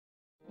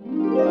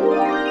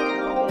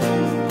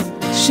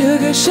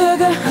Sugar,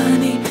 sugar,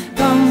 honey,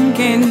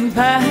 pumpkin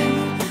pie.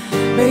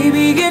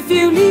 Baby, if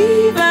you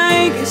leave,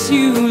 I guess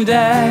you'll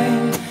die.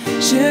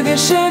 Sugar,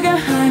 sugar,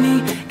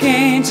 honey,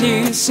 can't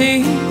you see?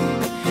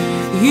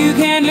 You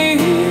can't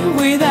live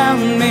without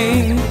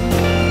me.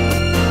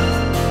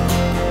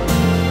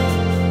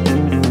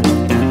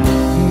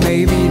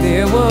 Maybe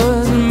there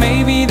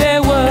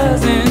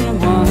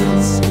wasn't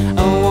once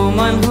a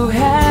woman who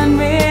had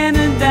been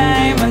a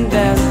dime a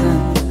dozen,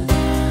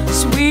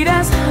 sweet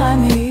as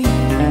honey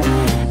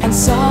and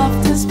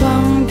soft as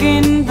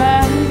pumpkin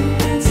pie.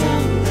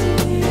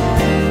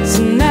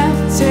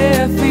 Snapped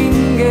her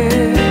finger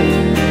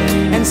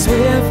and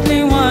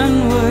swiftly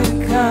one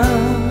would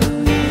come.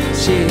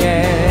 She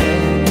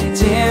had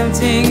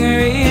tempting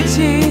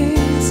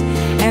riches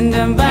and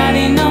a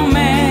body no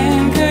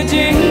man could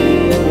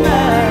dream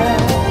of.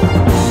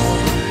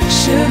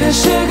 Sugar,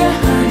 sugar,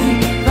 honey,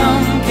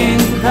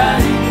 pumpkin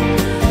pie.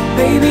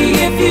 Baby,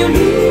 if you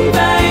leave, I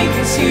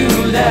guess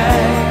you'll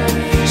die.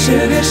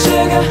 Sugar,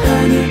 sugar,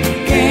 honey,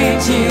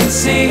 can't you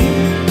see?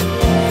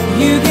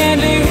 You can't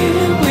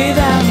live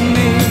without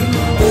me.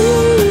 Ooh,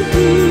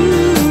 ooh,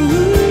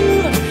 ooh,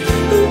 ooh,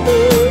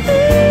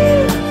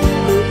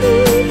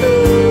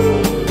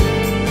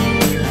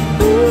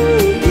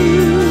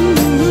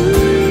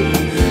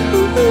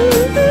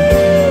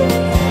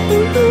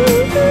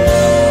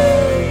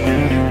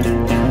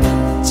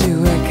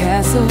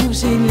 so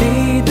she'd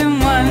lead them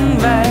one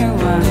by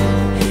one,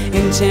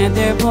 enchant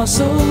their poor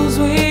souls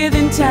with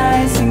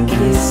enticing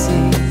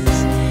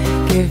kisses.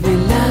 Give me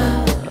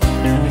love,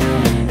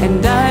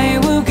 and I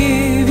will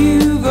give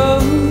you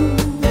gold.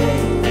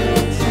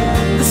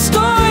 The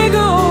story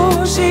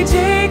goes, she'd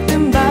take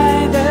them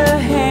by the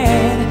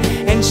hand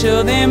and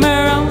show them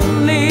her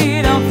own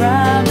little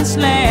promised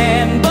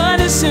land. But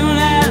as soon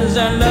as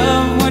our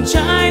love would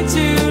try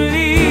to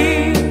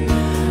leave,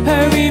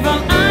 her evil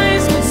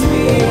eyes would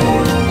speak.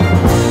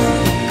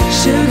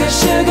 Sugar,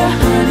 sugar,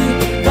 honey,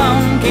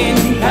 pumpkin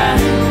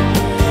pie.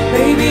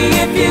 Baby,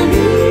 if you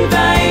leave, I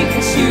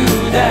guess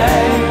you'll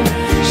die.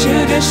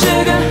 Sugar,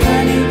 sugar,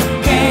 honey,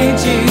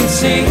 can't you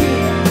see?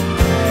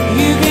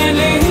 You can't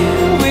live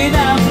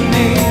without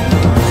me.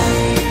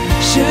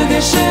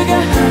 Sugar,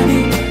 sugar,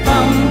 honey,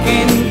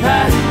 pumpkin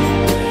pie.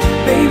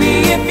 Baby,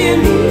 if you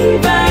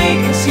leave, I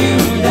guess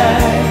you'll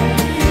die.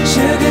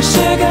 Sugar,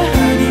 sugar,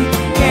 honey,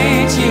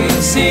 can't you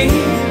see?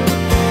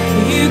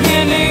 You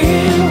can't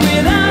live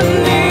without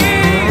me.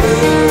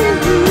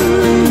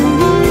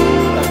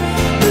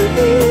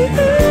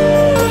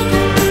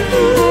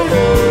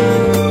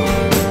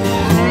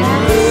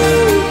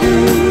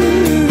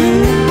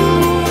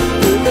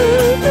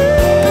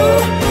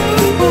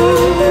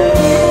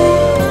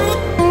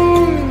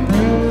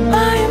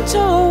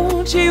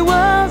 She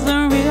was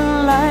a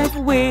real-life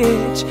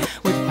witch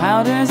with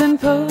powders and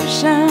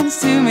potions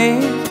to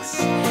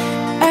mix.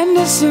 And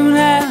as soon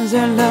as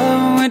her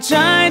love would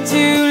try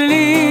to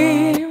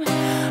leave,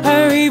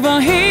 her evil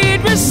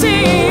he'd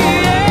receive.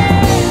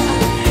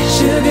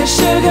 Sugar,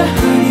 sugar,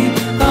 honey,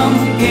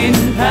 pumpkin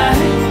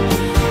pie.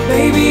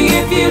 Baby,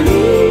 if you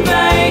leave,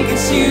 I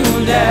guess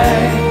you'll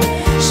die.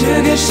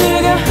 Sugar,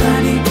 sugar,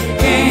 honey,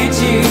 can't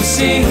you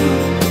see?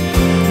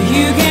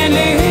 You can't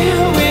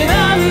live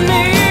without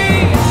me.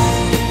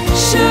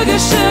 Sugar,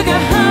 sugar,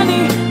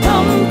 honey,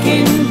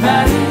 pumpkin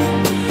pie.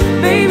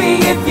 Baby,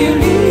 if you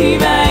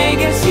leave, I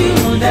guess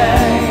you'll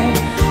die.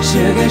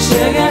 Sugar,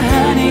 sugar,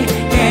 honey,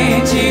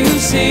 can't you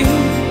see?